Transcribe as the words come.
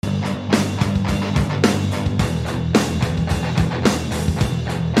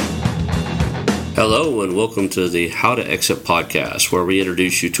Hello and welcome to the How to Exit podcast, where we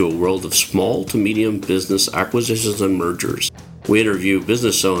introduce you to a world of small to medium business acquisitions and mergers. We interview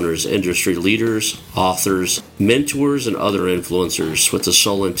business owners, industry leaders, authors, mentors, and other influencers with the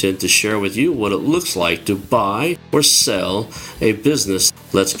sole intent to share with you what it looks like to buy or sell a business.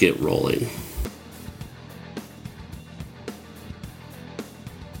 Let's get rolling.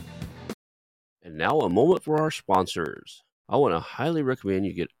 And now a moment for our sponsors. I want to highly recommend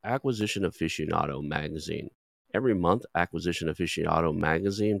you get Acquisition Aficionado magazine. Every month, Acquisition Aficionado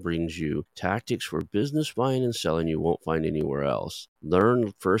magazine brings you tactics for business buying and selling you won't find anywhere else.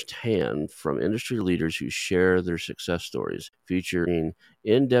 Learn firsthand from industry leaders who share their success stories, featuring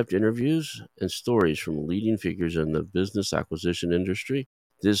in-depth interviews and stories from leading figures in the business acquisition industry.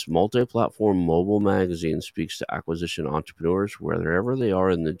 This multi-platform mobile magazine speaks to acquisition entrepreneurs wherever they are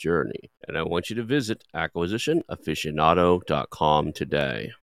in the journey. And I want you to visit acquisitionaficionado.com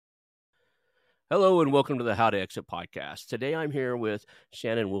today. Hello and welcome to the How to Exit podcast. Today I'm here with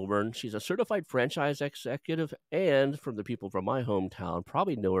Shannon Wilburn. She's a certified franchise executive and, from the people from my hometown,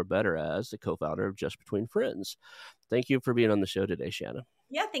 probably know her better as the co-founder of Just Between Friends. Thank you for being on the show today, Shannon.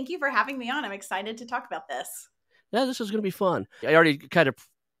 Yeah, thank you for having me on. I'm excited to talk about this. Yeah, this is going to be fun. I already kind of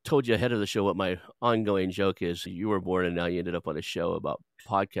told you ahead of the show what my ongoing joke is. You were born and now you ended up on a show about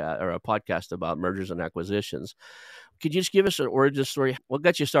a podcast about mergers and acquisitions. Could you just give us an origin story? What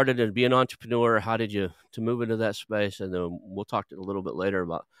got you started in being an entrepreneur? How did you to move into that space? And then we'll talk a little bit later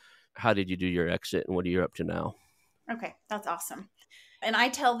about how did you do your exit and what are you up to now? Okay, that's awesome. And I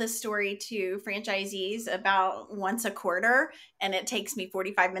tell this story to franchisees about once a quarter, and it takes me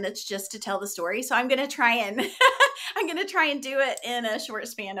 45 minutes just to tell the story. So I'm going to try and do it in a short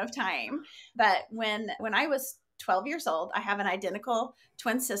span of time. But when I was 12 years old, I have an identical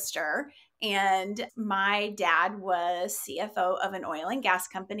twin sister, and my dad was CFO of an oil and gas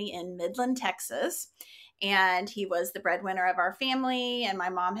company in Midland, Texas. And he was the breadwinner of our family, and my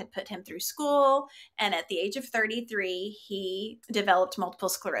mom had put him through school. And at the age of 33, he developed multiple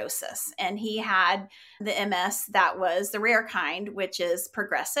sclerosis. And he had the MS that was the rare kind, which is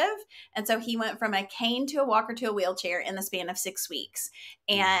progressive. And so he went from a cane to a walker to a wheelchair in the span of 6 weeks.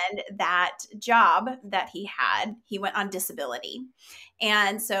 And that job that he had, he went on disability.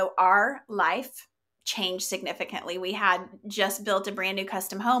 And so our life changed significantly. We had just built a brand new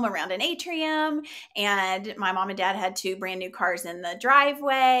custom home around an atrium, and my mom and dad had 2 brand new cars in the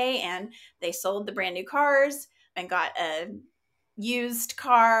driveway, and they sold the brand new cars and got a used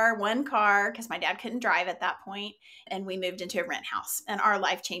car, one car, because my dad couldn't drive at that point, and we moved into a rent house, and our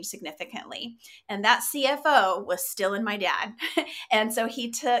life changed significantly. And that CFO was still in my dad. And so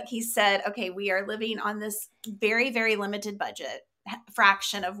he said, okay, we are living on this very, very limited budget,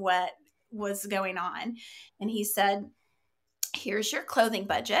 fraction of what was going on. And he said, here's your clothing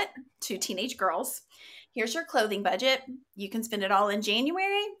budget to teenage girls. Here's your clothing budget. You can spend it all in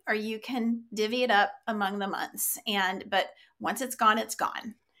January, or you can divvy it up among the months. But once it's gone, it's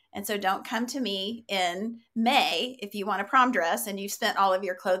gone. And so don't come to me in May if you want a prom dress and you've spent all of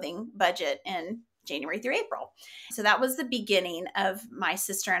your clothing budget in January through April. So that was the beginning of my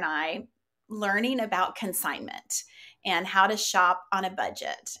sister and I learning about consignment and how to shop on a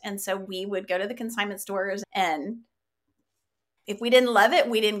budget. And so we would go to the consignment stores, and if we didn't love it,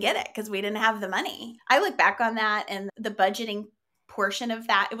 we didn't get it because we didn't have the money. I look back on that and the budgeting portion of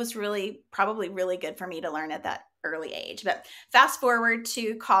that, it was probably really good for me to learn at that early age. But fast forward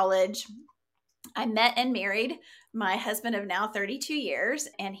to college, I met and married my husband of now 32 years,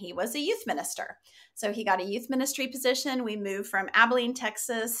 and he was a youth minister. So he got a youth ministry position. We moved from Abilene,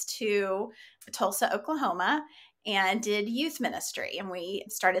 Texas to Tulsa, Oklahoma, and did youth ministry. And we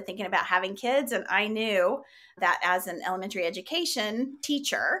started thinking about having kids. And I knew that as an elementary education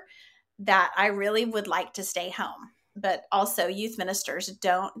teacher, that I really would like to stay home. But also youth ministers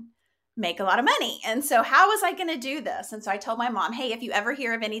don't make a lot of money. And so how was I going to do this? And so I told my mom, hey, if you ever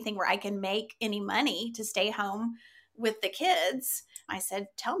hear of anything where I can make any money to stay home with the kids, I said,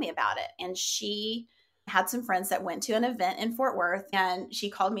 tell me about it. And she had some friends that went to an event in Fort Worth, and she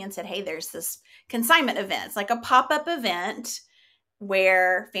called me and said, hey, there's this consignment event. It's like a pop-up event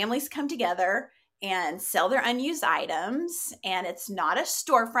where families come together and sell their unused items. And it's not a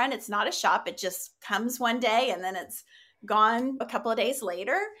storefront. It's not a shop. It just comes one day and then it's gone a couple of days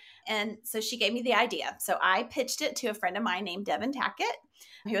later. And so she gave me the idea. So I pitched it to a friend of mine named Devin Tackett,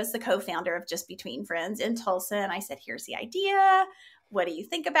 who is the co-founder of Just Between Friends in Tulsa. And I said, here's the idea. What do you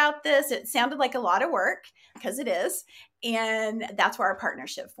think about this? It sounded like a lot of work, because it is. And that's where our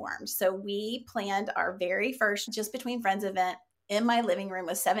partnership formed. So we planned our very first Just Between Friends event in my living room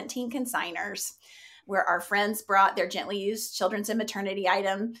with 17 consigners, where our friends brought their gently used children's and maternity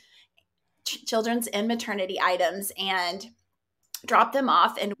item children's and maternity items and dropped them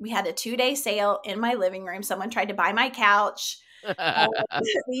off. And we had a 2-day sale in my living room. Someone tried to buy my couch.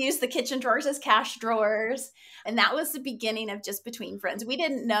 We used the kitchen drawers as cash drawers. And that was the beginning of just Between Friends. We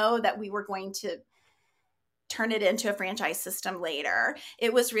didn't know that we were going to turn it into a franchise system later.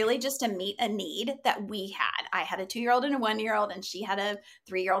 It was really just to meet a need that we had. I had a 2-year-old and a 1-year-old, and she had a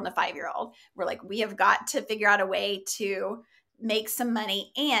 3-year-old and a 5-year-old. We're like, we have got to figure out a way to make some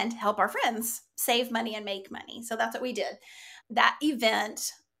money and help our friends save money and make money. So that's what we did. That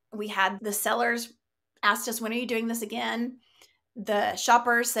event, we had the sellers asked us, when are you doing this again? The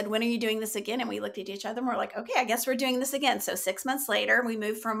shoppers said, when are you doing this again? And we looked at each other and we're like, okay, I guess we're doing this again. So 6 months later, we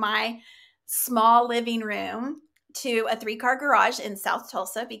moved from my small living room to a 3-car garage in South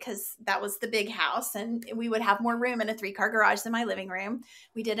Tulsa because that was the big house and we would have more room in a 3-car garage than my living room.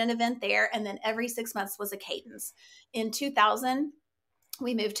 We did an event there, and then every 6 months was a cadence. In 2000,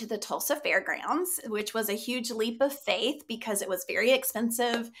 we moved to the Tulsa Fairgrounds, which was a huge leap of faith because it was very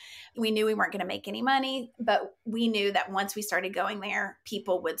expensive. We knew we weren't going to make any money, but we knew that once we started going there,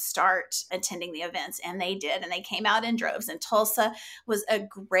 people would start attending the events, and they did, and they came out in droves. And Tulsa was a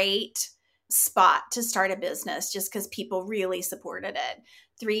great spot to start a business just because people really supported it.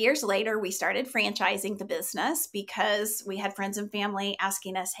 3 years later, we started franchising the business because we had friends and family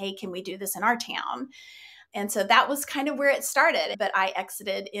asking us, hey, can we do this in our town? And so that was kind of where it started. But I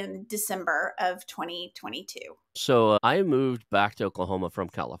exited in December of 2022. So I moved back to Oklahoma from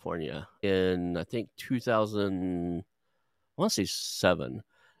California in, I think, 2000, I want to say 7.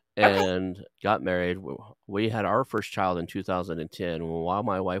 And got married. We had our first child in 2010. While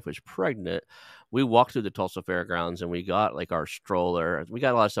my wife was pregnant, we walked through the Tulsa Fairgrounds and we got like our stroller. We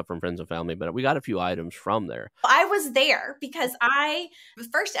got a lot of stuff from friends and family, but we got a few items from there. I was there because the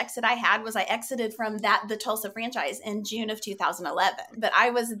first exit I had was I exited from the Tulsa franchise in June of 2011. But I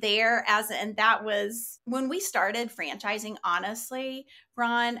was there and that was when we started franchising. Honestly,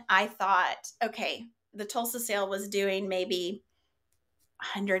 Ron, I thought, okay, the Tulsa sale was doing maybe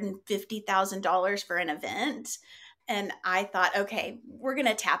 $150,000 for an event. And I thought, okay, we're going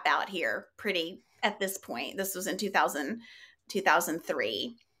to tap out here at this point. This was in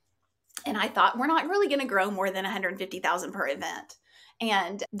 2003. And I thought, we're not really going to grow more than 150,000 per event.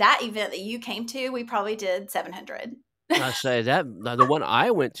 And that event that you came to, we probably did 700. I say that the one I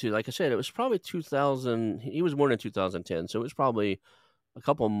went to, like I said, it was probably 2000. He was born in 2010. So it was probably a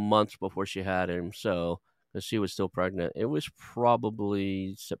couple months before she had him. So, because she was still pregnant. It was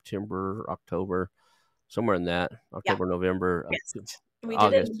probably September, October, somewhere in that. October, November. Yes. We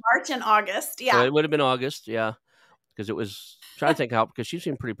did it in March and August. Yeah. So it would have been August. Yeah. Because it was, trying to think how, because she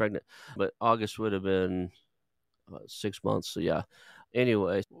seemed pretty pregnant. But August would have been about 6 months. So yeah.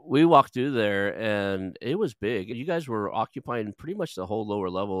 Anyway, we walked through there and it was big. You guys were occupying pretty much the whole lower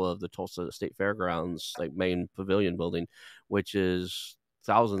level of the Tulsa State Fairgrounds, like main pavilion building, which is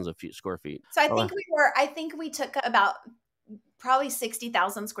thousands of square feet. So I think we took about probably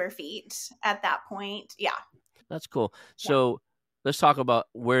 60,000 square feet at that point. Yeah. That's cool. So let's talk about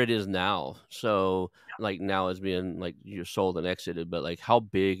where it is now. So like now as being like you're sold and exited, but like how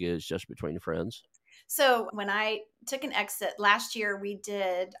big is Just Between Friends? So when I took an exit last year, we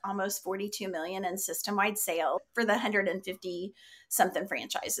did almost 42 million in system-wide sales for the 150 something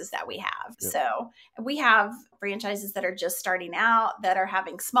franchises that we have. Yep. So we have franchises that are just starting out that are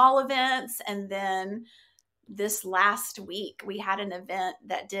having small events. And then this last week, we had an event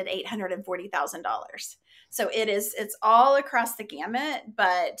that did $840,000. So it's all across the gamut,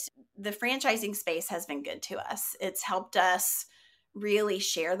 but the franchising space has been good to us. It's helped us really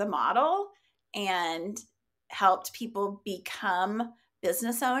share the model and helped people become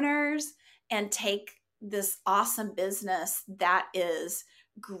business owners and take this awesome business that is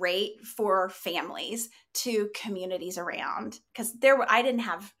great for families to communities around. Because I didn't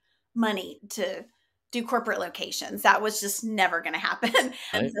have money to do corporate locations. That was just never going to happen. Right.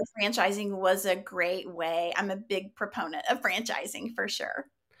 And so franchising was a great way. I'm a big proponent of franchising for sure.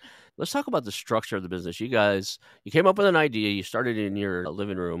 Let's talk about the structure of the business. You came up with an idea. You started in your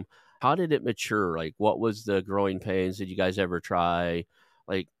living room. How did it mature? Like, what was the growing pains? Did you guys ever try,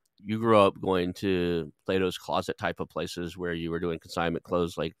 like, you grew up going to Plato's Closet type of places where you were doing consignment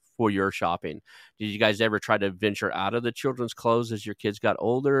clothes, like for your shopping. Did you guys ever try to venture out of the children's clothes as your kids got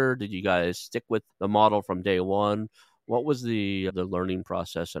older? Did you guys stick with the model from day one? What was the learning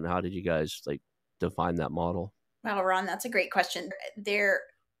process, and how did you guys like define that model? Well, Ron, that's a great question. There's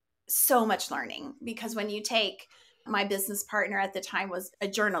so much learning because when you take my business partner at the time was a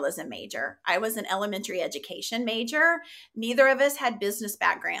journalism major. I was an elementary education major. Neither of us had business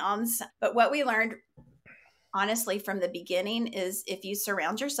backgrounds, but what we learned honestly from the beginning is if you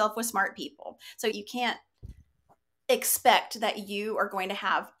surround yourself with smart people. So you can't expect that you are going to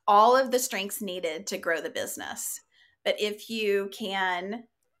have all of the strengths needed to grow the business. But if you can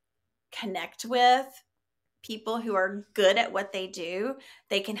connect with people who are good at what they do,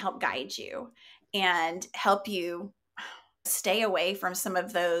 they can help guide you and help you stay away from some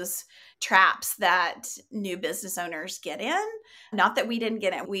of those traps that new business owners get in. Not that we didn't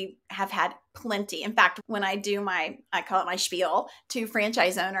get it. We have had plenty. In fact, when I do I call it my spiel to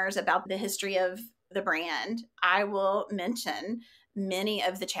franchise owners about the history of the brand, I will mention many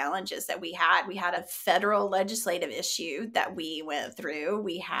of the challenges that we had. We had a federal legislative issue that we went through.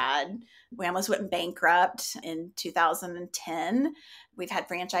 We almost went bankrupt in 2010. We've had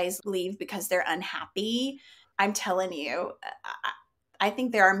franchise leave because they're unhappy. I'm telling you, I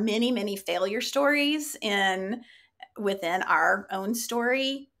think there are many, many failure stories within our own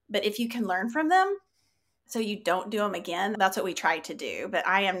story. But if you can learn from them, so you don't do them again, that's what we try to do. But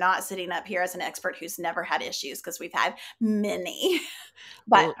I am not sitting up here as an expert who's never had issues, because we've had many.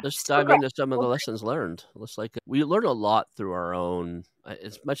 But Well, let's still dive great. into some of the lessons learned. We learn a lot through our own,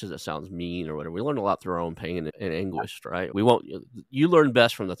 as much as it sounds mean or whatever, we learn a lot through our own pain and anguish, right? You learn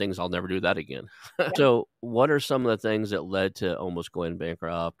best from the things, I'll never do that again. Yeah. So what are some of the things that led to almost going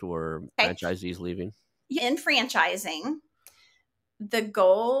bankrupt or Okay. franchisees leaving? In franchising, the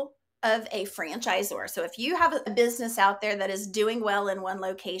goal of a franchisor. So if you have a business out there that is doing well in one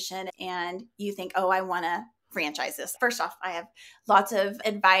location and you think, oh, I want to franchise this. First off, I have lots of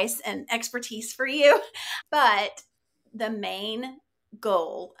advice and expertise for you. But the main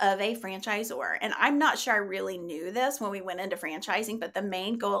goal of a franchisor, and I'm not sure I really knew this when we went into franchising, but the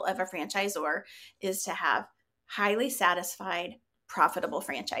main goal of a franchisor is to have highly satisfied, profitable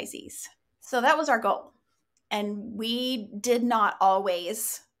franchisees. So that was our goal. And we did not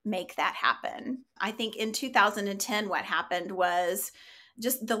always make that happen. I think in 2010, what happened was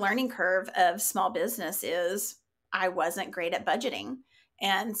just the learning curve of small business is I wasn't great at budgeting.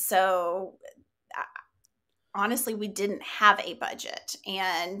 And so honestly, we didn't have a budget.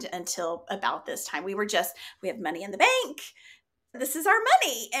 And until about this time, we have money in the bank. This is our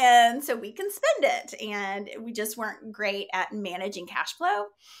money. And so we can spend it. And we just weren't great at managing cash flow.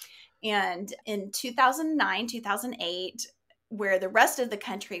 And in 2009, 2008, where the rest of the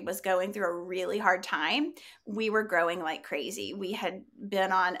country was going through a really hard time, we were growing like crazy. We had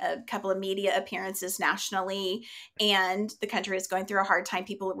been on a couple of media appearances nationally, and the country was going through a hard time.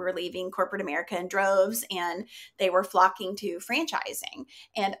 People were leaving corporate America in droves, and they were flocking to franchising.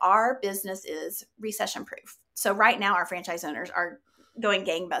 And our business is recession proof. So right now, our franchise owners are going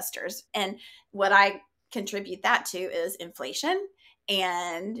gangbusters. And what I contribute that to is inflation.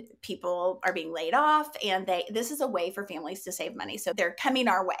 And people are being laid off, and this is a way for families to save money. So they're coming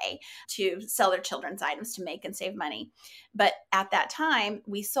our way to sell their children's items to make and save money. But at that time,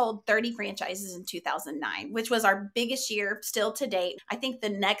 we sold 30 franchises in 2009, which was our biggest year still to date. I think the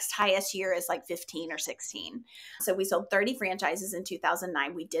next highest year is like 15 or 16. So we sold 30 franchises in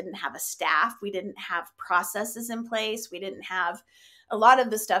 2009. We didn't have a staff. We didn't have processes in place. We didn't have a lot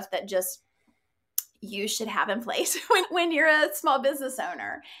of the stuff that just you should have in place when you're a small business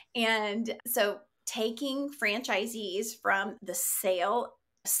owner. And so taking franchisees from the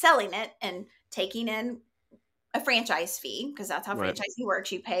selling it and taking in a franchise fee, because that's how Right. franchising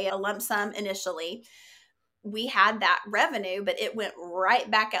works. You pay a lump sum initially. We had that revenue, but it went right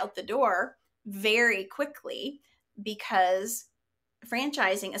back out the door very quickly, because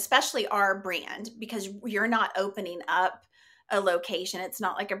franchising, especially our brand, because you're not opening up a location. It's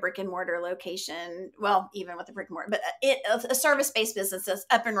not like a brick and mortar location. Well, even with a brick and mortar, but a service-based business is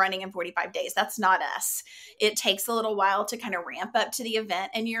up and running in 45 days. That's not us. It takes a little while to kind of ramp up to the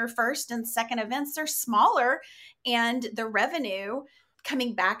event, and your first and second events are smaller, and the revenue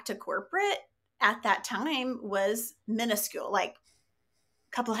coming back to corporate at that time was minuscule, like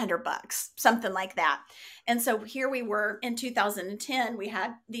couple $100, something like that. And so here we were in 2010, we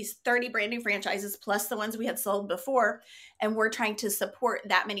had these 30 brand new franchises plus the ones we had sold before. And we're trying to support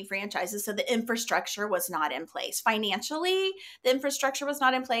that many franchises. So the infrastructure was not in place. Financially, the infrastructure was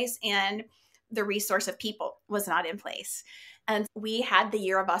not in place, and the resource of people was not in place. And we had the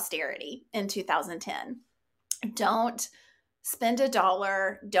year of austerity in 2010. Don't spend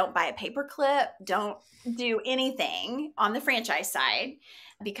 $1, don't buy a paperclip, don't do anything on the franchise side,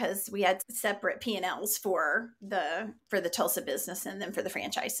 because we had separate P&Ls for the Tulsa business and then for the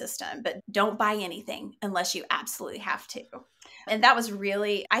franchise system. But don't buy anything unless you absolutely have to. And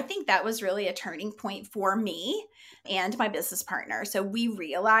I think that was really a turning point for me and my business partner. So we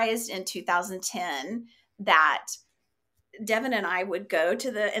realized in 2010 that Devin and I would go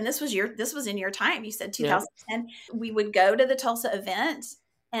to and this was in your time. You said Yeah. 2010. We would go to the Tulsa event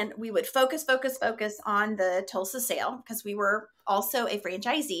and we would focus on the Tulsa sale because we were also a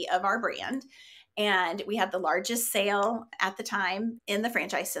franchisee of our brand. And we had the largest sale at the time in the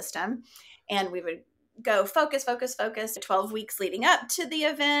franchise system. And we would go focus 12 weeks leading up to the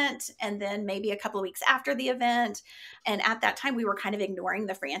event and then maybe a couple of weeks after the event. And at that time, we were kind of ignoring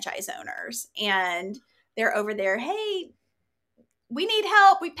the franchise owners. And they're over there, hey, we need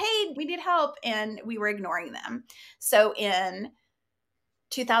help. We paid, we need help. And we were ignoring them. So in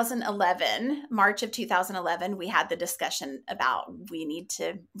 2011, March of 2011, we had the discussion about we need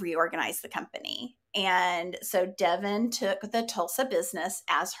to reorganize the company. And so Devin took the Tulsa business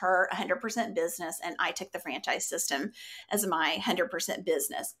as her 100% business, and I took the franchise system as my 100%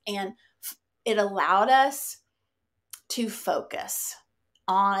 business. And it allowed us to focus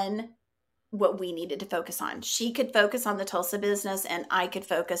on what we needed to focus on. She could focus on the Tulsa business, and I could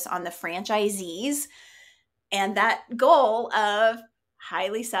focus on the franchisees and that goal of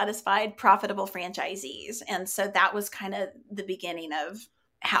highly satisfied, profitable franchisees. And so that was kind of the beginning of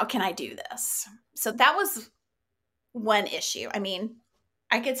how can I do this? So that was one issue. I mean,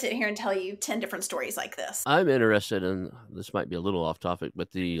 I could sit here and tell you 10 different stories like this. I'm interested in, this might be a little off topic,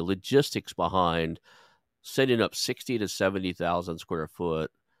 but the logistics behind setting up 60 to 70,000 square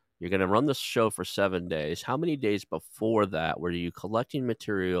foot. You're going to run the show for 7 days. How many days before that were you collecting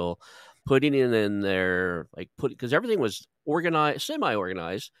material, putting it in there, because everything was organized,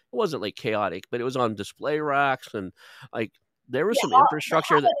 semi-organized. It wasn't like chaotic, but it was on display racks and like there was some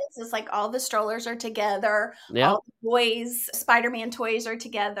infrastructure that is like all the strollers are together, all the boys, Spider-Man toys are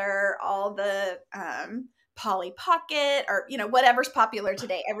together, all the Polly Pocket or, whatever's popular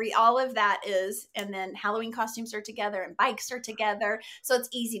today. All of that is, and then Halloween costumes are together and bikes are together. So it's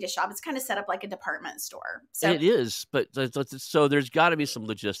easy to shop. It's kind of set up like a department store. So it is, but so there's got to be some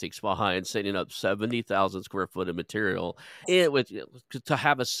logistics behind setting up 70,000 square foot of material to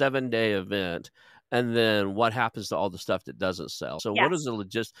have a 7-day event. And then what happens to all the stuff that doesn't sell? So what is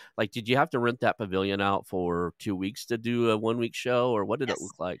the did you have to rent that pavilion out for 2 weeks to do a 1 week show, or what did it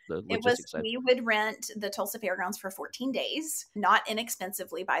look like? The logistics side? We would rent the Tulsa Fairgrounds for 14 days, not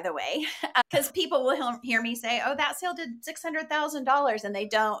inexpensively, by the way, because people will hear me say, oh, that sale did $600,000. And they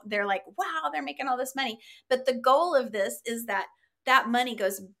don't, they're like, wow, they're making all this money. But the goal of this is that money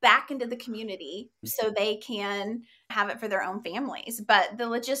goes back into the community so they can have it for their own families. But the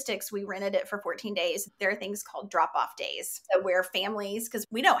logistics, we rented it for 14 days. There are things called drop-off days. So where families, because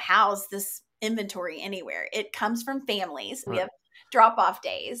we don't house this inventory anywhere. It comes from families. Right. We have drop-off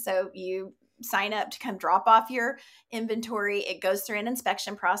days. So you sign up to come drop off your inventory. It goes through an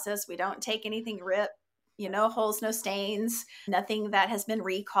inspection process. We don't take anything ripped, no holes, no stains, nothing that has been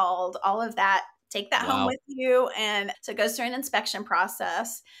recalled, all of that. Take that home with you. And so it goes through an inspection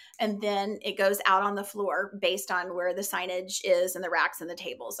process, and then it goes out on the floor based on where the signage is and the racks and the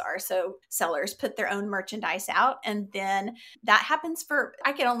tables are. So sellers put their own merchandise out, and then that happens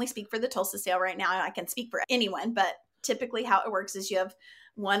I can only speak for the Tulsa sale right now. I can speak for anyone, but typically how it works is you have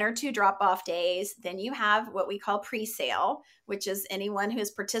 1 or 2 drop-off days. Then you have what we call pre-sale, which is anyone who is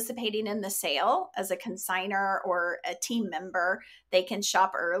participating in the sale as a consignor or a team member, they can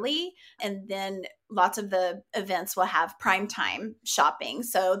shop early. And then lots of the events will have prime time shopping.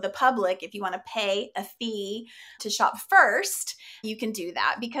 So the public, if you want to pay a fee to shop first, you can do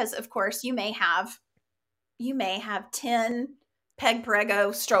that because, of course, you may have 10 Peg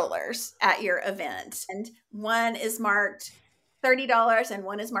Perego strollers at your event, and one is marked $30 and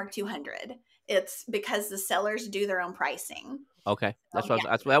one is marked $200. It's because the sellers do their own pricing. Okay.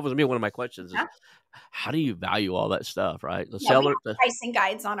 That was me. One of my questions is how do you value all that stuff, right? The seller we have pricing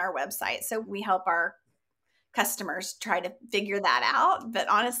guides on our website. So we help our customers try to figure that out. But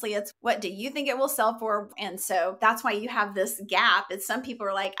honestly, it's what do you think it will sell for? And so that's why you have this gap. It's some people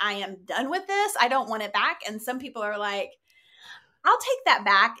are like, I am done with this. I don't want it back. And some people are like, I'll take that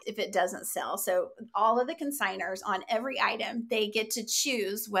back if it doesn't sell. So all of the consigners on every item, they get to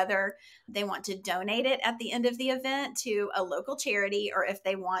choose whether they want to donate it at the end of the event to a local charity or if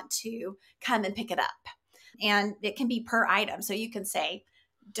they want to come and pick it up. And it can be per item. So you can say,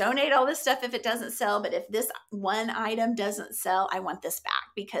 donate all this stuff if it doesn't sell. But if this one item doesn't sell, I want this back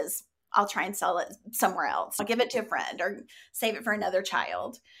because I'll try and sell it somewhere else. I'll give it to a friend or save it for another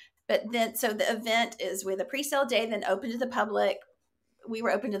child. But then, so the event is with a pre-sale day, then open to the public. We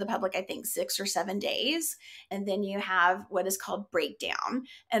were open to the public, I think, 6 or 7 days. And then you have what is called breakdown.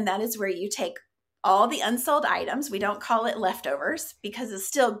 And that is where you take all the unsold items. We don't call it leftovers because it's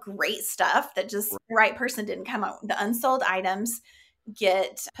still great stuff that just the right person didn't come out. The unsold items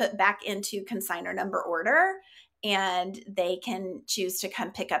get put back into consignor number order. and they can choose to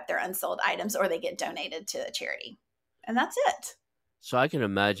come pick up their unsold items, or they get donated to a charity. And that's it. So I can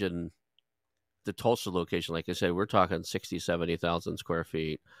imagine the Tulsa location, like I said, we're talking 60, 70,000 square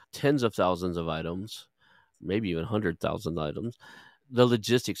feet, tens of thousands of items, maybe even 100,000 items. The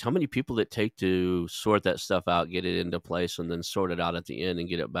logistics, how many people it take to sort that stuff out, get it into place, and then sort it out at the end and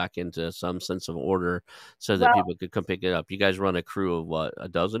get it back into some sense of order so that Well, people could come pick it up. You guys run a crew of what, a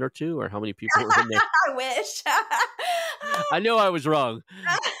dozen or two, or how many people are in there? I wish. I know I was wrong.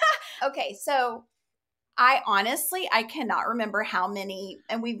 Okay, so I cannot remember how many,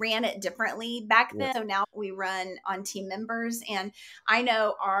 and we ran it differently back then. So now we run on team members, and I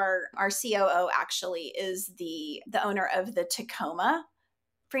know our COO actually is the owner of the Tacoma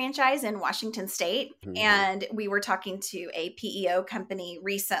franchise in Washington State. Mhm. And we were talking to a PEO company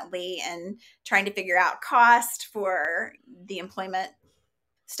recently and trying to figure out cost for the employment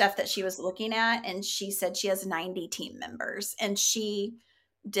stuff that she was looking at. And she said she has 90 team members, and she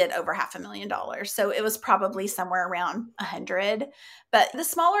did over $500,000. So it was probably somewhere around 100. But the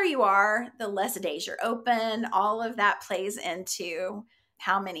smaller you are, the less days you're open. All of that plays into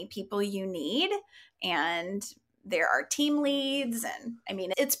how many people you need. And there are team leads. And I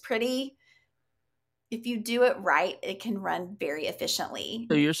mean, it's pretty, if you do it right, it can run very efficiently.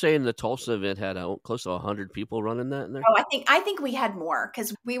 So you're saying the Tulsa event had close to 100 people running that in there? Oh, I think we had more,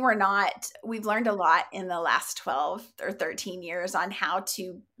 because we've learned a lot in the last 12 or 13 years on how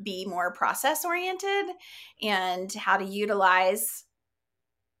to be more process oriented and how to utilize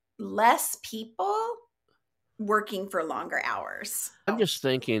less people working for longer hours. I'm just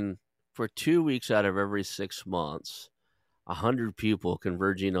thinking, for 2 weeks out of every 6 months, 100 people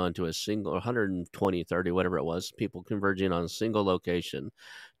converging onto a single, 120, 30, whatever it was, people converging on a single location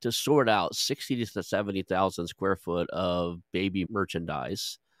to sort out 60 to 70,000 square foot of baby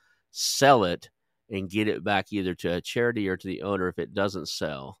merchandise, sell it, and get it back either to a charity or to the owner if it doesn't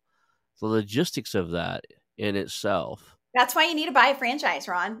sell. The logistics of that in itself. That's why you need to buy a franchise,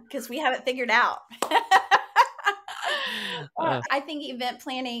 Ron, because we have it figured out. I think event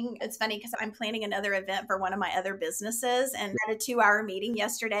planning, it's funny because I'm planning another event for one of my other businesses, and I had a 2-hour meeting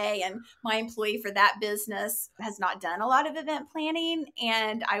yesterday, and my employee for that business has not done a lot of event planning.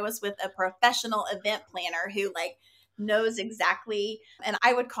 And I was with a professional event planner who knows exactly, and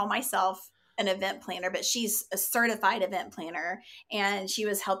I would call myself an event planner, but she's a certified event planner, and she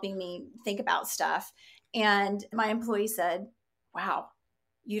was helping me think about stuff. And my employee said, wow,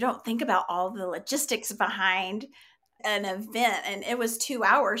 you don't think about all the logistics behind an event. And it was 2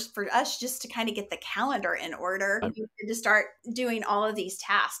 hours for us just to kind of get the calendar in order to start doing all of these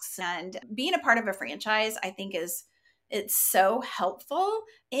tasks. And being a part of a franchise, I think it's so helpful.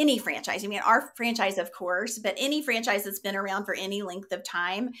 Any franchise, I mean, our franchise, of course, but any franchise that's been around for any length of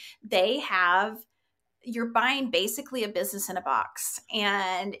time, you're buying basically a business in a box,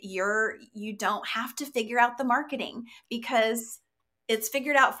 and you don't have to figure out the marketing because it's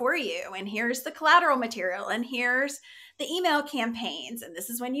figured out for you. And here's the collateral material, and here's the email campaigns, and this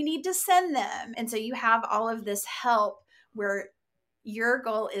is when you need to send them. And so you have all of this help where your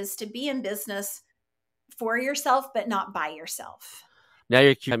goal is to be in business for yourself, but not by yourself. Now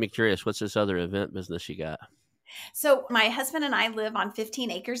you're got me curious. What's this other event business you got? So my husband and I live on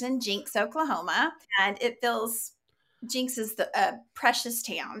 15 acres in Jinx, Oklahoma, and Jinx is a precious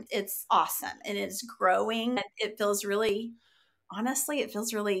town. It's awesome, and it's growing. It feels really, honestly, it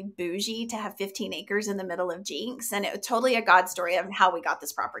feels really bougie to have 15 acres in the middle of Jinx. And it was totally a God story of how we got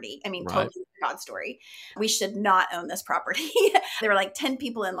this property. I mean, Right. Totally a God story. We should not own this property. There were 10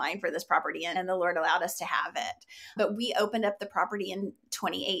 people in line for this property, and the Lord allowed us to have it. But we opened up the property in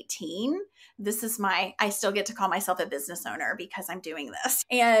 2018. I still get to call myself a business owner because I'm doing this.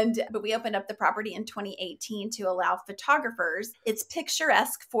 But we opened up the property in 2018 to allow photographers. It's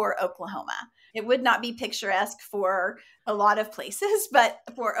picturesque for Oklahoma. It would not be picturesque for a lot of places, but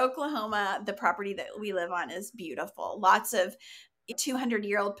for Oklahoma, the property that we live on is beautiful. Lots of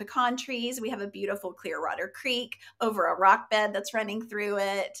 200-year-old pecan trees. We have a beautiful Clearwater Creek over a rock bed that's running through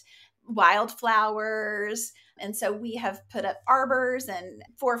it, wildflowers. And so we have put up arbors and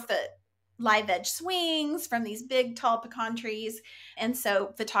 4-foot live edge swings from these big, tall pecan trees. And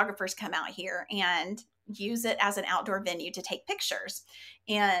so photographers come out here and use it as an outdoor venue to take pictures.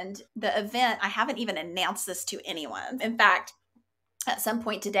 And the event, I haven't even announced this to anyone. In fact, at some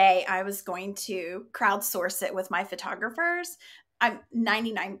point today, I was going to crowdsource it with my photographers. I'm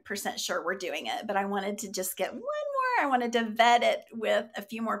 99% sure we're doing it, but I wanted to just get one more. I wanted to vet it with a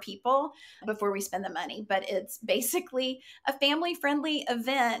few more people before we spend the money. But it's basically a family-friendly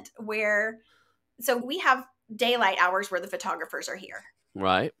event so we have daylight hours where the photographers are here.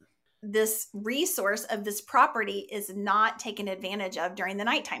 Right. this resource of this property is not taken advantage of during the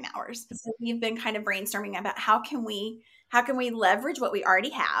nighttime hours. So we've been kind of brainstorming about how can we leverage what we already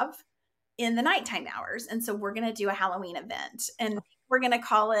have in the nighttime hours. And so we're going to do a Halloween event, and we're going to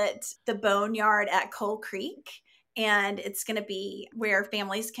call it the Boneyard at Coal Creek. And it's going to be where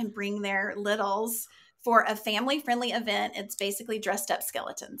families can bring their littles for a family-friendly event. It's basically dressed up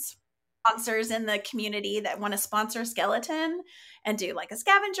skeletons. Sponsors in the community that want to sponsor skeleton and do like a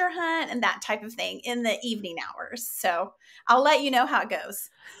scavenger hunt and that type of thing in the evening hours. So I'll let you know how it goes.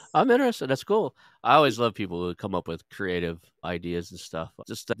 I'm interested. That's cool. I always love people who come up with creative ideas and stuff.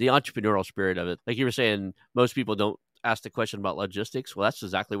 Just the entrepreneurial spirit of it. Like you were saying, most people don't ask the question about logistics. Well, that's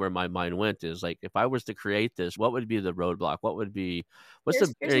exactly where my mind went, is like, if I was to create this, what would be the roadblock?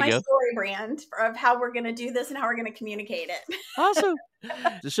 Here's my story brand of how we're going to do this and how we're going to communicate it. Awesome.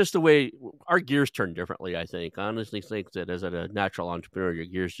 It's just the way our gears turn differently, I think. I honestly think that as a natural entrepreneur, your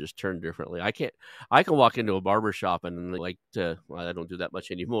gears just turn differently. I can walk into a barber shop and well, I don't do that much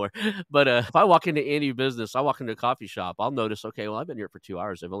anymore. But if I walk into any business, I walk into a coffee shop, I'll notice, okay, well, I've been here for 2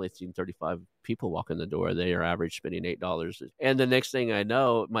 hours. I've only seen 35 people walk in the door. They are average spending $8. And the next thing I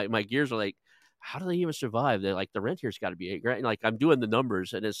know, my gears are like, how do they even survive? They're like, the rent here's got to be $8,000. Like, I'm doing the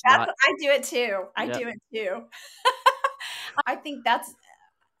numbers, and it's not. I do it too. I do it too. I think that's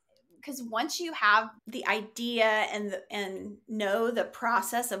because once you have the idea and know the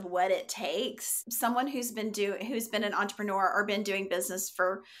process of what it takes, someone who's been an entrepreneur or been doing business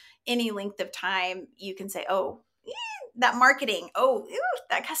for any length of time, you can say, oh, that marketing,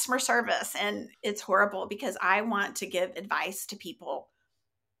 that customer service. And it's horrible because I want to give advice to people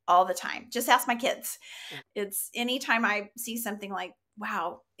all the time. Just ask my kids. It's anytime I see something like,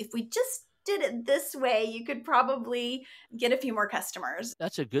 wow, if we just did it this way, you could probably get a few more customers.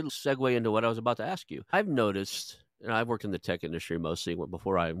 That's a good segue into what I was about to ask you. I've noticed, and I've worked in the tech industry mostly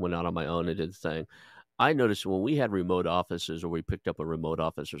before I went out on my own and did the thing. I noticed when we had remote offices or we picked up a remote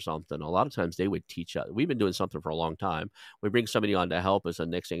office or something, a lot of times they would teach us. We've been doing something for a long time. We bring somebody on to help us,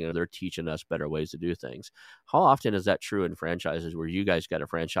 and next thing you know, they're teaching us better ways to do things. How often is that true in franchises where you guys got a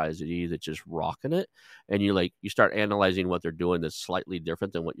franchisee that's just rocking it, and you start analyzing what they're doing that's slightly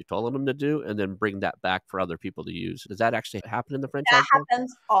different than what you told them to do, and then bring that back for other people to use? Does that actually happen in the franchise? That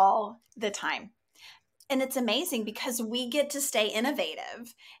happens all the time. And it's amazing because we get to stay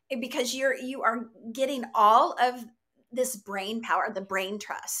innovative because you are getting all of this brain power, the brain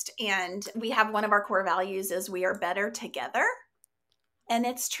trust. And we have one of our core values is we are better together. And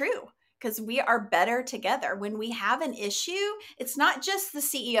it's true because we are better together. When we have an issue, it's not just the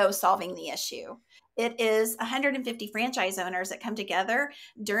CEO solving the issue. It is 150 franchise owners that come together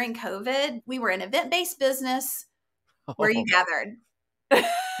during COVID. We were an event-based business where you gathered.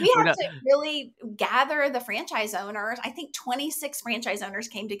 We had to really gather the franchise owners. I think 26 franchise owners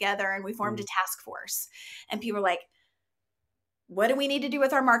came together and we formed a task force. And people were like, what do we need to do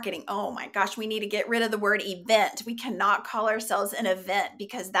with our marketing? Oh my gosh, we need to get rid of the word event. We cannot call ourselves an event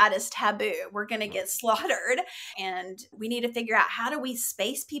because that is taboo. We're going to get slaughtered. And we need to figure out, how do we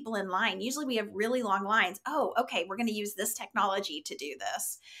space people in line? Usually we have really long lines. Oh, okay, we're going to use this technology to do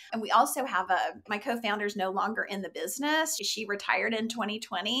this. And we also have my co-founder is no longer in the business. She retired in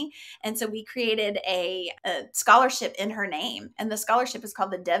 2020. And so we created a scholarship in her name. And the scholarship is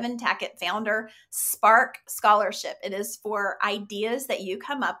called the Devin Tackett Founder Spark Scholarship. It is for ideas that you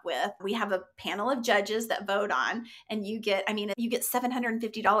come up with. We have a panel of judges that vote on, and you get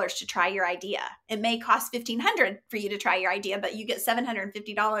 $750 to try your idea. It may cost $1,500 for you to try your idea, but you get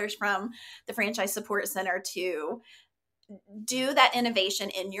 $750 from the Franchise Support Center to do that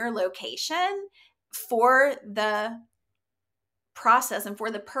innovation in your location for the process and for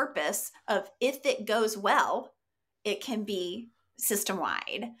the purpose of, if it goes well, it can be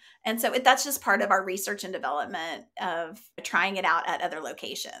system-wide. And so that's just part of our research and development of trying it out at other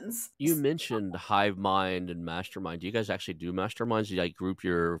locations. You mentioned Hive Mind and Mastermind. Do you guys actually do masterminds? Do you group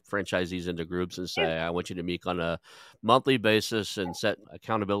your franchisees into groups and say, I want you to meet on a monthly basis and set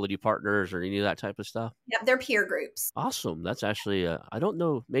accountability partners or any of that type of stuff? Yeah, they're peer groups. Awesome. That's actually, I don't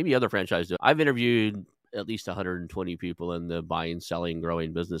know, maybe other franchises do. I've interviewed at least 120 people in the buying, selling,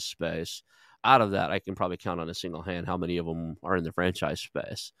 growing business space. Out of that, I can probably count on a single hand how many of them are in the franchise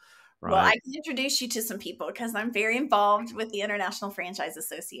space. Right? Well, I can introduce you to some people because I'm very involved with the International Franchise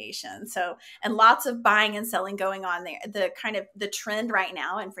Association. So, and lots of buying and selling going on there. The trend right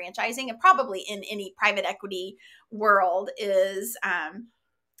now in franchising, and probably in any private equity world, is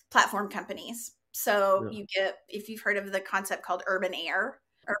platform companies. So you get, if you've heard of the concept called Urban Air.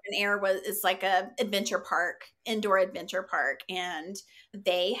 Urban Air is like a indoor adventure park, and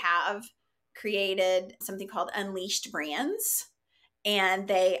they have created something called Unleashed Brands. and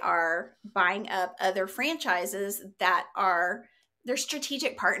they are buying up other franchises that are they're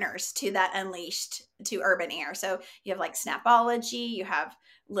strategic partners to that Unleashed to Urban Air. So you have like Snapology, you have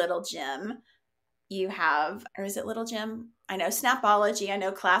Little Gym, you have, or is it Little Gym? I know Snapology, I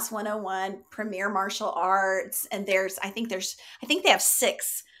know Class 101, Premier Martial Arts, and I think they have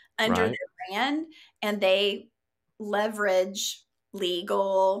 6 under Right. their brand, and they leverage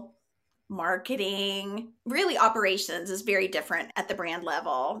legal, marketing, really operations is very different at the brand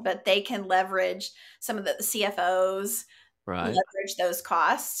level, but they can leverage some of the CFOs, Right. leverage those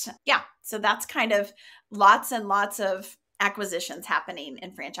costs. Yeah. So that's kind of lots and lots of acquisitions happening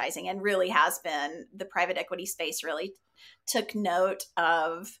in franchising, and really has been the private equity space really took note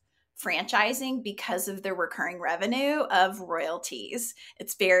of franchising because of the recurring revenue of royalties.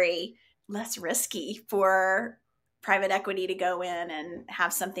 It's very less risky for private equity to go in and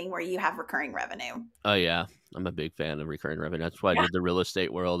have something where you have recurring revenue. Oh yeah, I'm a big fan of recurring revenue. That's why I Yeah. did the real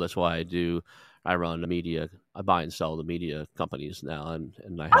estate world. That's why I run the media. I buy and sell the media companies now,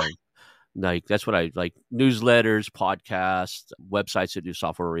 and I have like that's what I like: newsletters, podcasts, websites that do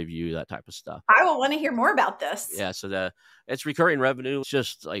software review, that type of stuff. I will want to hear more about this. Yeah, so it's recurring revenue. It's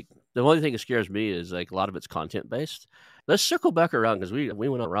just like the only thing that scares me is like a lot of it's content based. Let's circle back around because we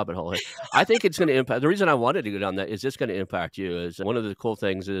went on a rabbit hole here. I think it's going to impact. The reason I wanted to go down that is it's going to impact you. Is one of the cool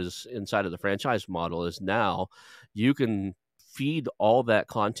things is inside of the franchise model is now you can feed all that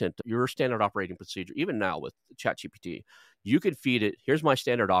content your standard operating procedure. Even now with ChatGPT, you could feed it. Here's my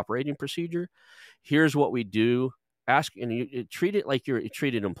standard operating procedure. Here's what we do. Ask and you treat it like you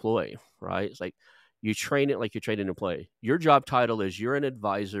treat an employee, right? It's like you train it like you train an employee. Your job title is you're an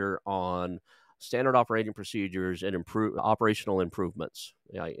advisor on standard operating procedures and operational improvements.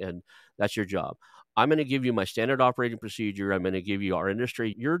 Yeah, and that's your job. I'm going to give you my standard operating procedure. I'm going to give you our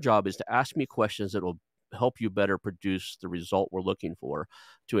industry. Your job is to ask me questions that will help you better produce the result we're looking for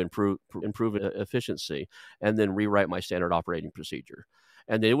to improve efficiency, and then rewrite my standard operating procedure.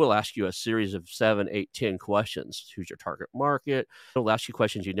 And they will ask you a series of 7, 8, 10 questions. Who's your target market? It'll ask you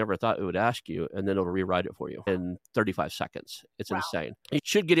questions you never thought it would ask you, and then it'll rewrite it for you in 35 seconds. It's Wow. insane. You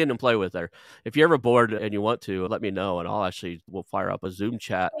should get in and play with there. If you're ever bored and you want to, let me know, and we'll fire up a Zoom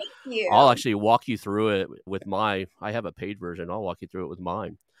chat. Thank you. I'll actually walk you through it with I have a paid version. I'll walk you through it with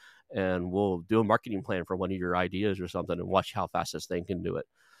mine, and we'll do a marketing plan for one of your ideas or something and watch how fast this thing can do it.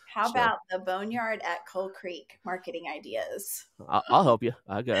 How about the Boneyard at Coal Creek marketing ideas? I'll help you.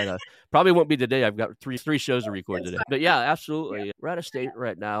 I got probably won't be today. I've got three shows to record today. But yeah, absolutely. Yeah. We're at a state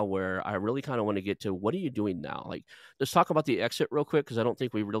right now where I really kind of want to get to what are you doing now? Like, let's talk about the exit real quick because I don't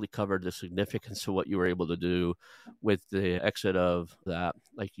think we really covered the significance of what you were able to do with the exit of that.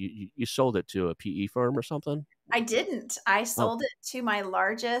 Like you sold it to a PE firm or something? I didn't. I sold it to my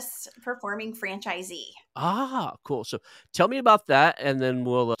largest performing franchisee. Ah, cool. So tell me about that, and then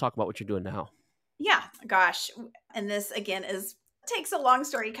we'll talk about what you're doing now. Yeah, gosh. And this again takes a long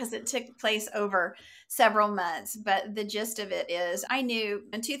story because it took place over several months. But the gist of it is I knew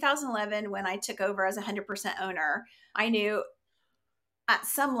in 2011, when I took over as 100% owner, I knew at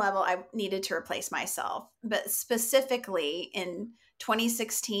some level I needed to replace myself. But specifically in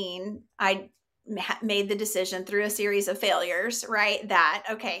 2016, I made the decision through a series of failures, right? That,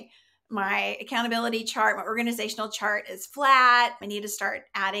 okay, my accountability chart, my organizational chart is flat. I need to start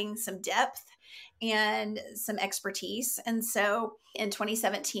adding some depth and some expertise. And so in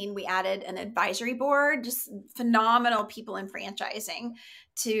 2017, we added an advisory board, just phenomenal people in franchising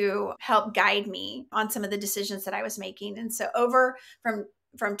to help guide me on some of the decisions that I was making. And so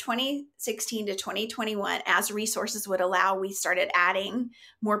from 2016 to 2021, as resources would allow, we started adding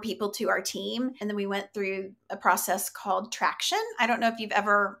more people to our team. And then we went through a process called Traction. I don't know if you've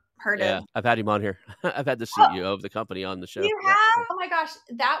ever heard of. Yeah, I've had him on here. I've had the CEO of the company on the show. You have? Oh my gosh,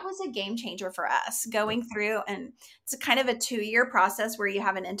 that was a game changer for us going through. And it's a kind of a 2-year process where you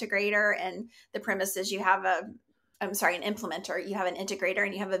have an integrator, and the premise is you have an implementer, you have an integrator,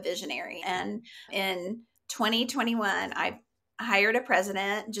 and you have a visionary. And in 2021, I hired a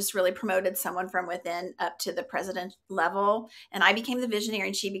president, just really promoted someone from within up to the president level. And I became the visionary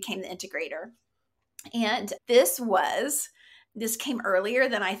and she became the integrator. And this came earlier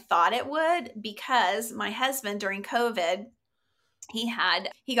than I thought it would, because my husband during COVID, he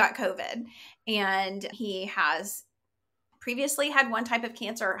got COVID, and he has previously had one type of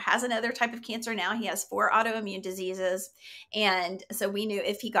cancer, has another type of cancer now. He has 4 autoimmune diseases. And so we knew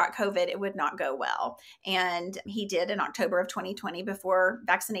if he got COVID, it would not go well. And he did in October of 2020 before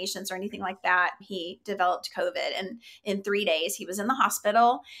vaccinations or anything like that. He developed COVID. And in 3 days, he was in the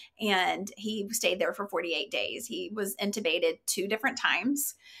hospital and he stayed there for 48 days. He was intubated 2 different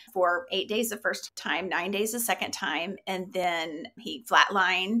times for 8 days the first time, 9 days the second time. And then he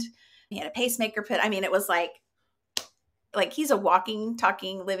flatlined. He had a pacemaker put. I mean, it was like he's a walking,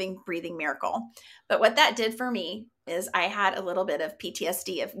 talking, living, breathing miracle. But what that did for me is I had a little bit of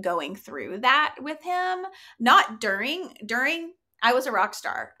PTSD of going through that with him. Not during, I was a rock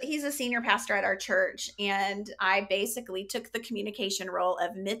star. He's a senior pastor at our church. And I basically took the communication role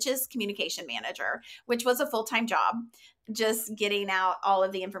of Mitch's communication manager, which was a full-time job, just getting out all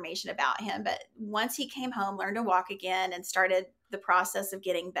of the information about him. But once he came home, learned to walk again, and started the process of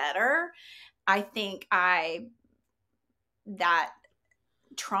getting better, I think that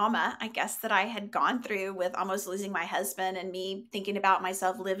trauma, I guess, that I had gone through with almost losing my husband and me thinking about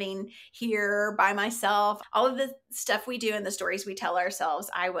myself living here by myself, all of the stuff we do and the stories we tell ourselves,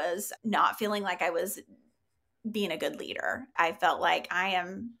 I was not feeling like I was being a good leader. I felt like I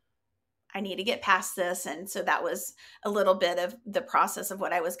need to get past this. And so that was a little bit of the process of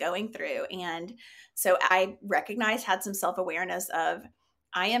what I was going through. And so I recognized, had some self-awareness of,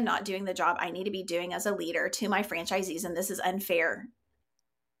 I am not doing the job I need to be doing as a leader to my franchisees, and this is unfair.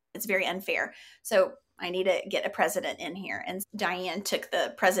 It's very unfair. So I need to get a president in here. And Diane took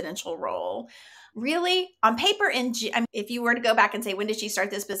the presidential role. Really, on paper, if you were to go back and say, when did she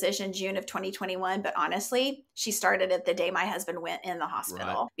start this position? June of 2021. But honestly, she started it the day my husband went in the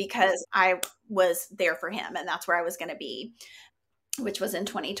hospital, because I was there for him, and that's where I was going to be, which was in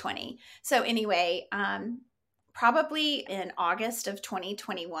 2020. So anyway, probably in August of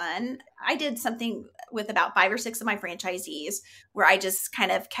 2021, I did something with about 5 or 6 of my franchisees where I just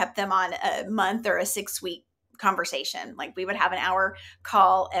kind of kept them on a month or a 6-week conversation. Like, we would have an hour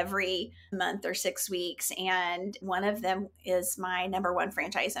call every month or 6 weeks. And one of them is my number 1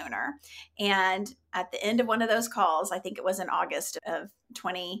 franchise owner. And at the end of one of those calls, I think it was in August of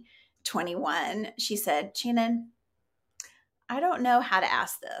 2021, she said, "Shannon, I don't know how to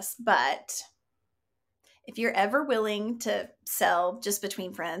ask this, but if you're ever willing to sell just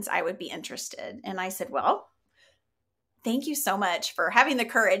between friends, I would be interested." And I said, "Well, thank you so much for having the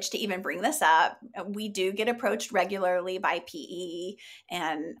courage to even bring this up. We do get approached regularly by PE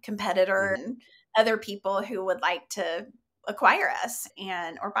and competitor and other people who would like to acquire us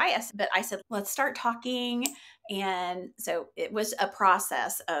or buy us." But I said, "Let's start talking." And so it was a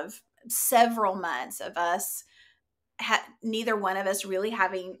process of several months of us neither one of us really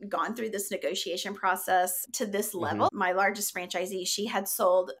having gone through this negotiation process to this level. My largest franchisee, she had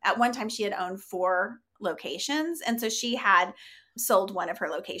sold, at one time she had owned 4 locations. And so she had sold one of her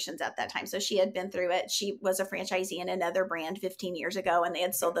locations at that time. So she had been through it. She was a franchisee in another brand 15 years ago, and they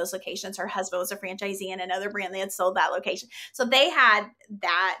had sold those locations. Her husband was a franchisee in another brand. They had sold that location. So they had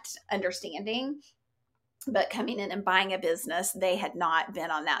that understanding. But coming in and buying a business, they had not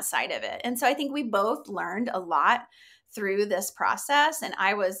been on that side of it. And so I think we both learned a lot through this process. And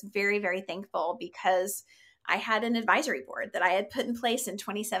I was very, very thankful, because I had an advisory board that I had put in place in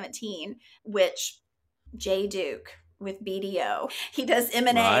 2017, which Jay Duke with BDO, he does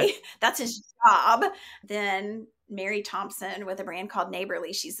M&A. Right. That's his job. Then Mary Thompson with a brand called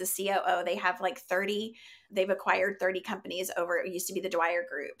Neighborly. She's the COO. They have like 30, they've acquired 30 companies over, it used to be the Dwyer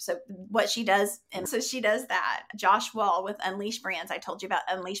Group. So what she does, and so she does that. Josh Wall with Unleash Brands. I told you about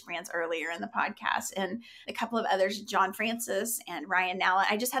Unleash Brands earlier in the podcast, and a couple of others, John Francis and Ryan Nalla.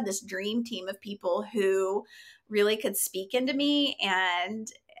 I just had this dream team of people who really could speak into me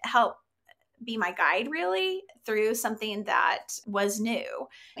and help be my guide really through something that was new.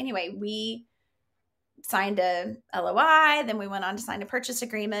 Anyway, we signed a LOI, then we went on to sign a purchase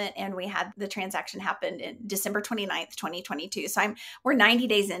agreement, and we had the transaction happen in December 29th, 2022. So we're 90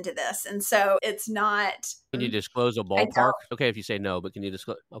 days into this. And so it's not. Can you disclose a ballpark? Okay, if you say no, but can you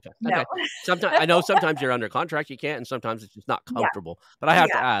disclose? Okay. No. Okay. Sometimes I know sometimes you're under contract, you can't, and sometimes it's just not comfortable. Yeah. But I have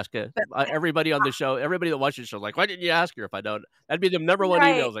to ask everybody on the show, everybody that watches the show, like, why didn't you ask her if I don't? That'd be the number one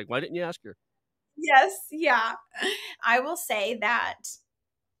emails, like, why didn't you ask her? Yes. Yeah. I will say that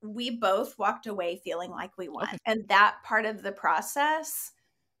we both walked away feeling like we won. Okay. And that part of the process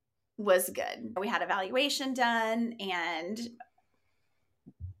was good. We had evaluation done, and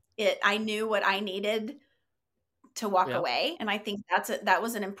I knew what I needed to walk away. And I think that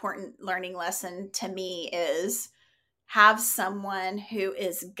was an important learning lesson to me, is have someone who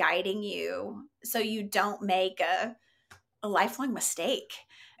is guiding you so you don't make a lifelong mistake.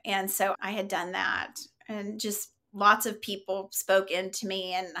 And so I had done that, and just lots of people spoke into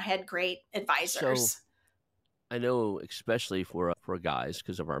me, and I had great So advisors. I know, especially for guys,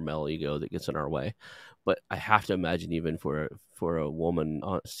 because of our male ego that gets in our way, but I have to imagine even for a woman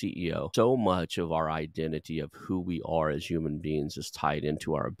CEO, so much of our identity of who we are as human beings is tied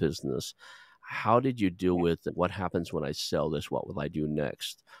into our business. How did you deal Yeah. with what happens when I sell this? What will I do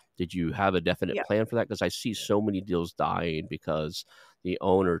next? Did you have a definite Yeah. plan for that? Because I see so many deals dying because the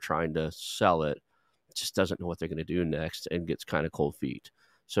owner trying to sell it just doesn't know what they're going to do next and gets kind of cold feet.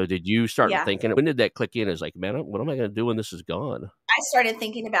 So did you start Yeah. thinking, when did that click in? Is like, man, what am I going to do when this is gone? I started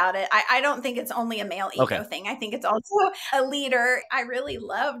thinking about it. I don't think it's only a male Okay. ego thing. I think it's also a leader. I really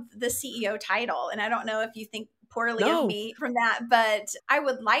loved the CEO title. And I don't know if you think poorly of No, me from that, but I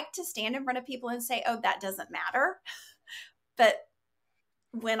would like to stand in front of people and say, oh, that doesn't matter. But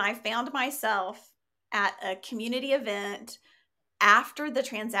when I found myself at a community event after the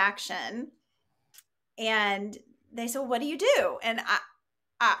transaction, and they said, well, what do you do? And what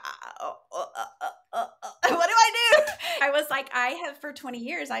do I do? I was like, I have for 20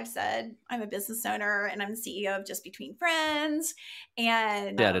 years, I've said I'm a business owner and I'm the CEO of Just Between Friends.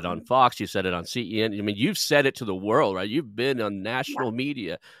 And said it on Fox, you said it on CEN. I mean, you've said it to the world, right? You've been on yeah, national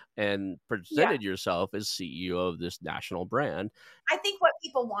media and yeah. presented yourself as CEO of this national brand. I think what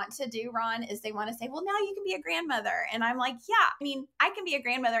people want to do, Ron, is they want to say, well, now you can be a grandmother. And I'm like, yeah, I mean, I can be a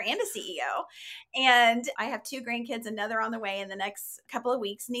grandmother and a CEO. And I have two grandkids, another on the way in the next couple of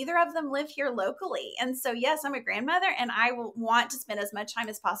weeks. Neither of them live here locally. And so, yes, I'm a grandmother and I will want to spend as much time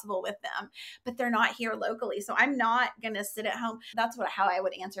as possible with them, but they're not here locally. So I'm not going to sit at home. That's how I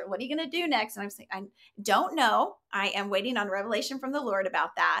would answer it. What are you going to do next? And I'm saying, I don't know. I am waiting on revelation from the Lord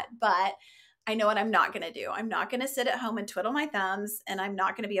about that. But I know what I'm not going to do. I'm not going to sit at home and twiddle my thumbs, and I'm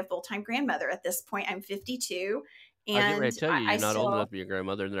not going to be a full-time grandmother. At this point, I'm 52, I get ready and to tell you, I you're not old still, enough to be a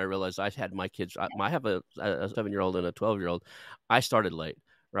grandmother. And then I realized I had my kids. I have a 7-year-old and a 12-year-old. I started late,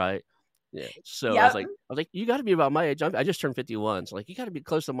 right? Yeah. So yep, I was like, you got to be about my age. I just turned 51. So like, you got to be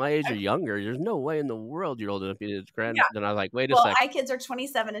close to my age or younger. There's no way in the world you're old enough to be a grand. yeah. Then I was like, wait a Well, second. my kids are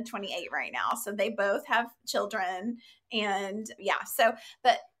 27 and 28 right now, so they both have children, and yeah. So,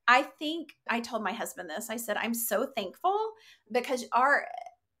 but I think I told my husband this. I said, I'm so thankful because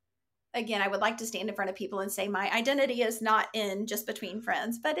again, I would like to stand in front of people and say my identity is not in Just Between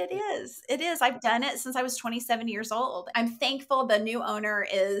Friends, but it is. It is. I've done it since I was 27 years old. I'm thankful the new owner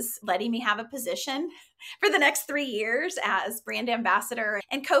is letting me have a position for the next 3 years as brand ambassador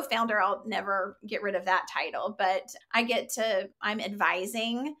and co-founder. I'll never get rid of that title, but I'm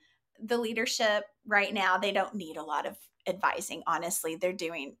advising the leadership right now. They don't need a lot of advising. Honestly, they're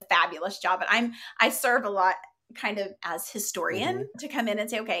doing a fabulous job. And I serve a lot kind of as historian Mm-hmm. to come in and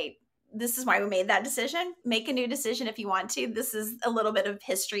say, okay, this is why we made that decision. Make a new decision if you want to. This is a little bit of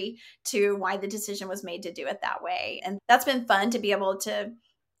history to why the decision was made to do it that way. And that's been fun to be able to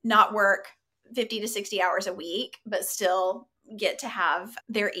not work 50 to 60 hours a week, but still get to have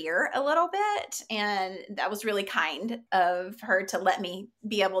their ear a little bit. And that was really kind of her to let me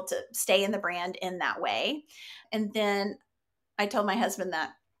be able to stay in the brand in that way. And then I told my husband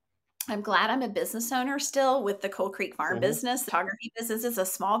that I'm glad I'm a business owner still with the Coal Creek Farm Mm-hmm. business. The photography business is a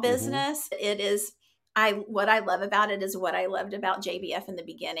small Mm-hmm. business. It is what I love about it is what I loved about JBF in the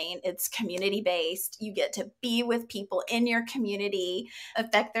beginning. It's community based. You get to be with people in your community,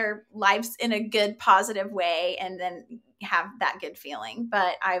 affect their lives in a good, positive way, and then have that good feeling.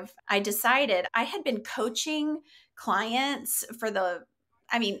 But I decided I had been coaching clients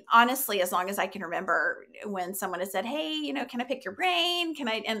honestly, as long as I can remember, when someone has said, hey, can I pick your brain?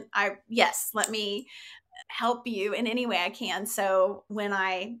 Yes, let me help you in any way I can. So when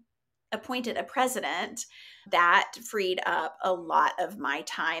I appointed a president, that freed up a lot of my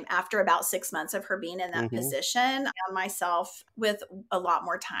time. After about 6 months of her being in that Mm-hmm. position, I found myself with a lot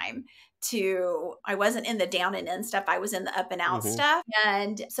more time I wasn't in the down and in stuff. I was in the up and out Mm-hmm. stuff.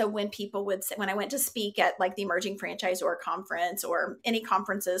 And so when people would say, when I went to speak at like the Emerging Franchisor Conference or any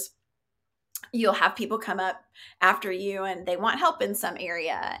conferences, you'll have people come up after you and they want help in some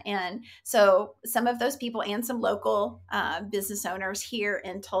area. And so some of those people and some local business owners here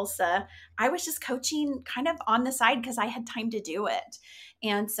in Tulsa, I was just coaching kind of on the side because I had time to do it.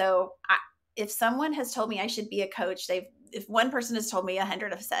 And so if someone has told me I should be a coach, if one person has told me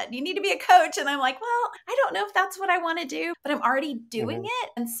 100 have said, you need to be a coach. And I'm like, well, I don't know if that's what I want to do, but I'm already doing Mm-hmm. it.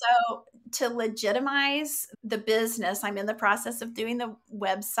 And so to legitimize the business, I'm in the process of doing the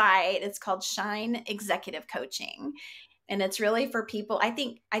website. It's called Shine Executive Coaching. And it's really for people. I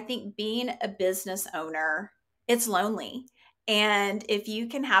think being a business owner, it's lonely. And if you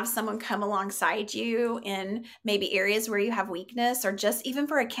can have someone come alongside you in maybe areas where you have weakness or just even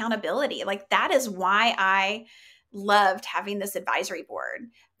for accountability, like that is why I loved having this advisory board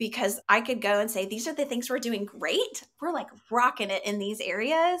because I could go and say, these are the things we're doing great. We're like rocking it in these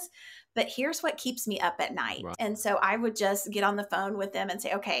areas, but here's what keeps me up at night. Right. And so I would just get on the phone with them and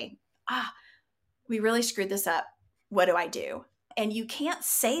say, okay, we really screwed this up. What do I do? And you can't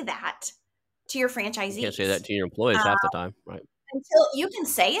say that to your franchisees. You can't say that to your employees half the time, right? Until you can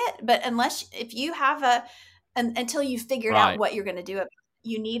say it, but if you have until you figured out what you're going to do about it,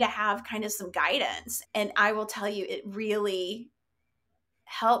 you need to have kind of some guidance. And I will tell you, it really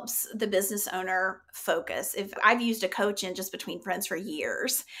helps the business owner focus. If I've used a coach in just between friends for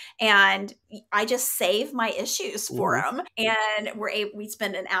years, and I just save my issues for them, and we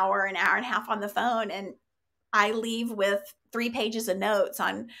spend an hour and a half on the phone, and I leave with 3 pages of notes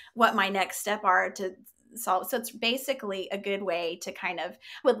on what my next step are to solve. So it's basically a good way to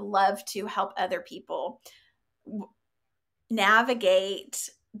would love to help other people navigate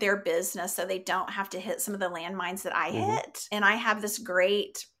their business so they don't have to hit some of the landmines that I hit. And I have this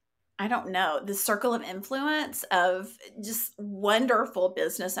great, this circle of influence of just wonderful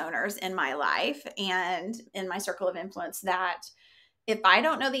business owners in my life and in my circle of influence that if I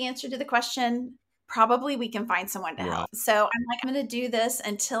don't know the answer to the question, probably we can find someone to help. So I'm going to do this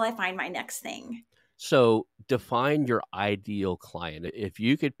until I find my next thing. So define your ideal client. If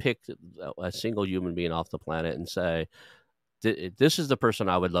you could pick a single human being off the planet and say, this is the person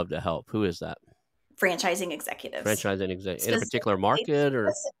I would love to help, who is that? Franchising executives. In a particular market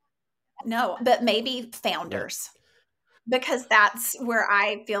or? No, but maybe founders. Yeah. Because that's where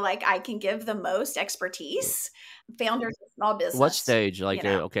I feel like I can give the most expertise. Founders of small business. What stage? Like,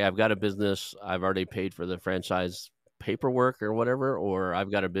 okay, I've got a business. I've already paid for the franchise paperwork or whatever, or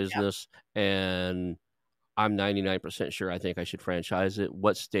I've got a business and I'm 99% sure I think I should franchise it.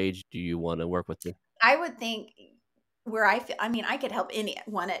 What stage do you want to work with me? I would think where I could help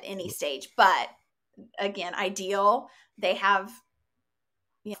anyone at any stage, but again, ideal, they have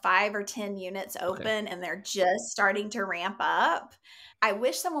 5 or 10 units open and they're just starting to ramp up. I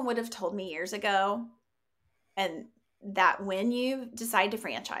wish someone would have told me years ago, and that when you decide to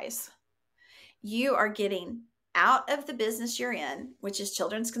franchise, you are getting out of the business you're in, which is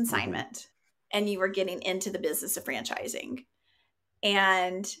children's consignment, and you are getting into the business of franchising.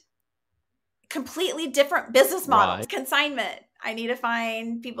 And completely different business models. Consignment, I need to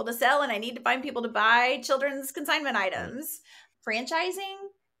find people to sell and I need to find people to buy children's consignment items. Franchising,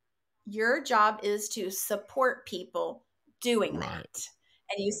 your job is to support people doing that.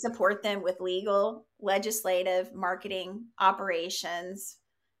 And you support them with legal, legislative, marketing, operations,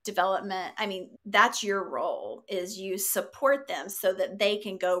 development. That's your role, is you support them so that they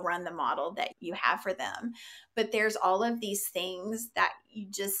can go run the model that you have for them. But there's all of these things that you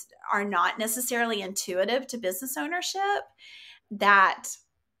just are not necessarily intuitive to business ownership, that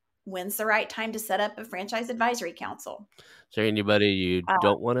when's the right time to set up a franchise advisory council? Is there anybody you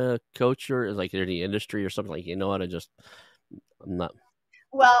don't want to coach, or like any industry or something like, I'm not.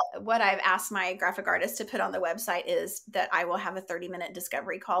 Well, what I've asked my graphic artist to put on the website is that I will have a 30-minute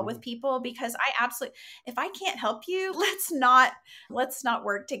discovery call with people, because if I can't help you, let's not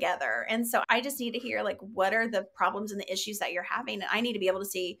work together. And so I just need to hear, what are the problems and the issues that you're having? And I need to be able to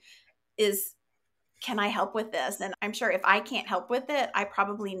see, can I help with this? And I'm sure if I can't help with it, I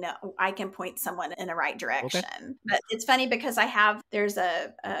probably know I can point someone in the right direction. But it's funny because there's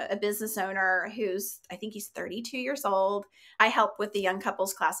a business owner I think he's 32 years old. I help with the young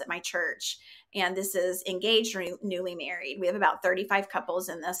couples class at my church. And this is engaged or newly married. We have about 35 couples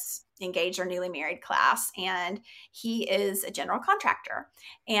in this engaged or newly married class. And he is a general contractor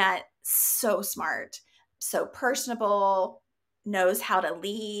and so smart, so personable, knows how to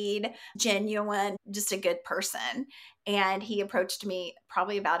lead, genuine, just a good person. And he approached me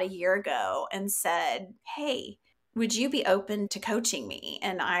probably about a year ago and said, "Hey, would you be open to coaching me?"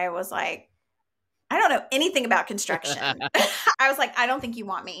 And I was like, I don't know anything about construction. I was like, I don't think you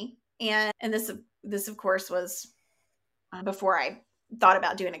want me. And this of course was before I thought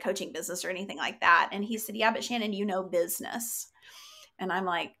about doing a coaching business or anything like that. And he said, "Yeah, but Shannon, you know business." And I'm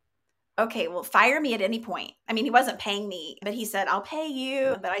like, okay, well, fire me at any point. He wasn't paying me, but he said, "I'll pay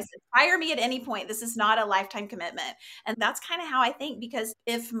you." But I said, fire me at any point. This is not a lifetime commitment. And that's kind of how I think, because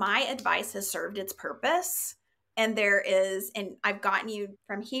if my advice has served its purpose and I've gotten you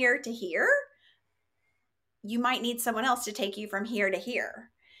from here to here, you might need someone else to take you from here to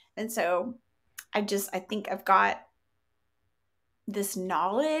here. And so I think I've got this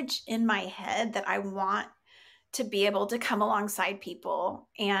knowledge in my head that I want to be able to come alongside people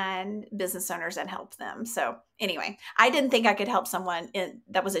and business owners and help them. So anyway, I didn't think I could help someone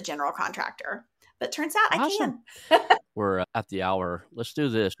that was a general contractor, but turns out Awesome. I can. We're at the hour. Let's do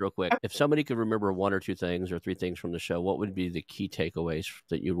this real quick. If somebody could remember one or two things or three things from the show, what would be the key takeaways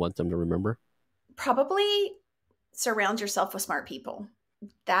that you'd want them to remember? Probably surround yourself with smart people.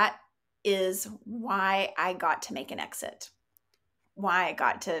 That is why I got to make an exit. Why I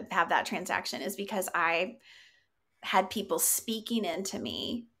got to have that transaction is because I had people speaking into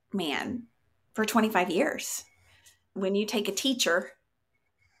me, man, for 25 years. When you take a teacher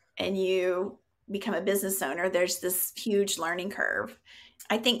and you become a business owner, there's this huge learning curve.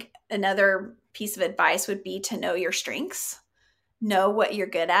 I think another piece of advice would be to know your strengths, know what you're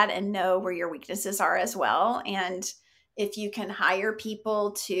good at, and know where your weaknesses are as well. And if you can hire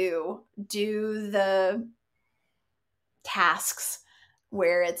people to do the tasks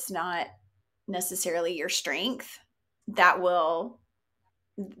where it's not necessarily your strength, that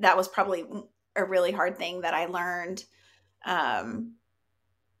was probably a really hard thing that I learned,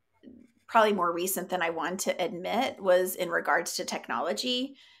 probably more recent than I want to admit, was in regards to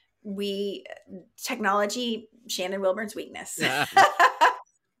technology. Technology, Shannon Wilburn's weakness.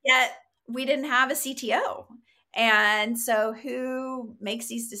 Yet we didn't have a CTO. And so who makes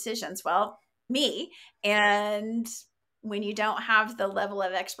these decisions? Well, me. And when you don't have the level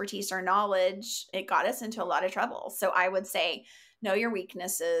of expertise or knowledge, it got us into a lot of trouble. So I would say know your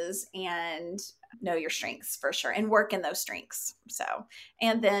weaknesses and know your strengths for sure, and work in those strengths. So,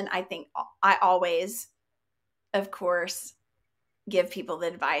 and then I think I always, of course, give people the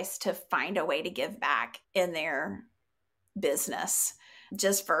advice to find a way to give back in their business,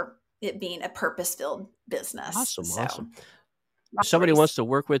 just for it being a purpose-filled business. Awesome. If somebody wants to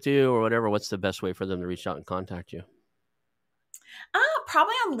work with you or whatever, what's the best way for them to reach out and contact you?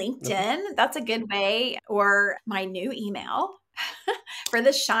 Probably on LinkedIn. Okay. That's a good way. Or my new email for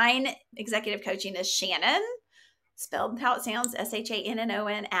the Shine Executive Coaching is Shannon, spelled how it sounds,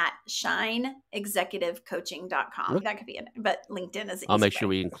 SHANNON at shineexecutivecoaching.com. Okay. That could be it. But LinkedIn is the I'll make sure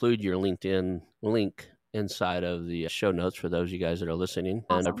we include your LinkedIn link inside of the show notes for those of you guys that are listening.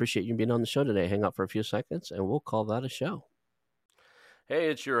 Awesome. And I appreciate you being on the show today. Hang out for a few seconds and we'll call that a show. Hey,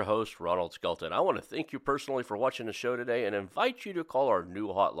 it's your host, Ronald Skelton. I want to thank you personally for watching the show today and invite you to call our new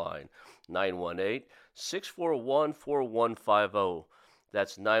hotline, 918-641-4150.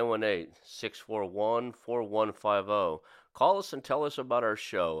 That's 918-641-4150. Call us and tell us about our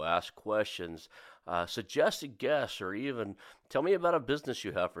show, ask questions, suggested guests, or even tell me about a business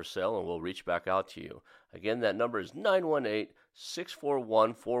you have for sale, and we'll reach back out to you. Again, that number is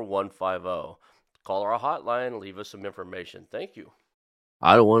 918-641-4150. Call our hotline and leave us some information. Thank you.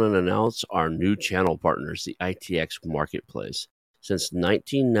 I want to announce our new channel partners, the ITX Marketplace. Since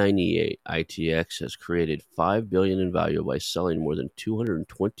 1998, ITX has created $5 billion in value by selling more than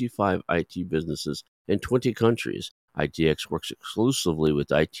 225 IT businesses in 20 countries. ITX works exclusively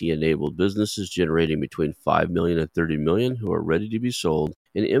with IT-enabled businesses generating between $5 million and $30 million who are ready to be sold,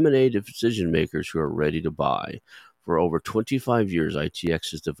 and M&A decision makers who are ready to buy. For over 25 years,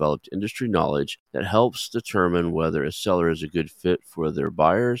 ITX has developed industry knowledge that helps determine whether a seller is a good fit for their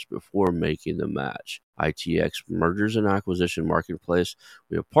buyers before making the match. ITX Mergers and Acquisition Marketplace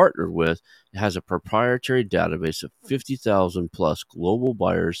we have partnered with has a proprietary database of 50,000 plus global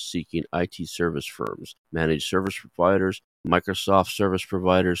buyers seeking IT service firms, managed service providers, Microsoft service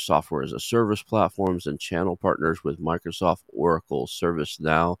providers, software as a service platforms, and channel partners with Microsoft, Oracle,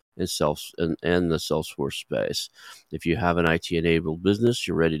 ServiceNow, and the Salesforce space. If you have an IT-enabled business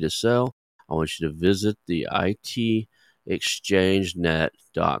you're ready to sell, I want you to visit the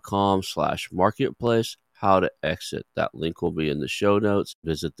itexchangenet.com/marketplace. How to exit. That link will be in the show notes.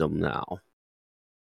 Visit them now.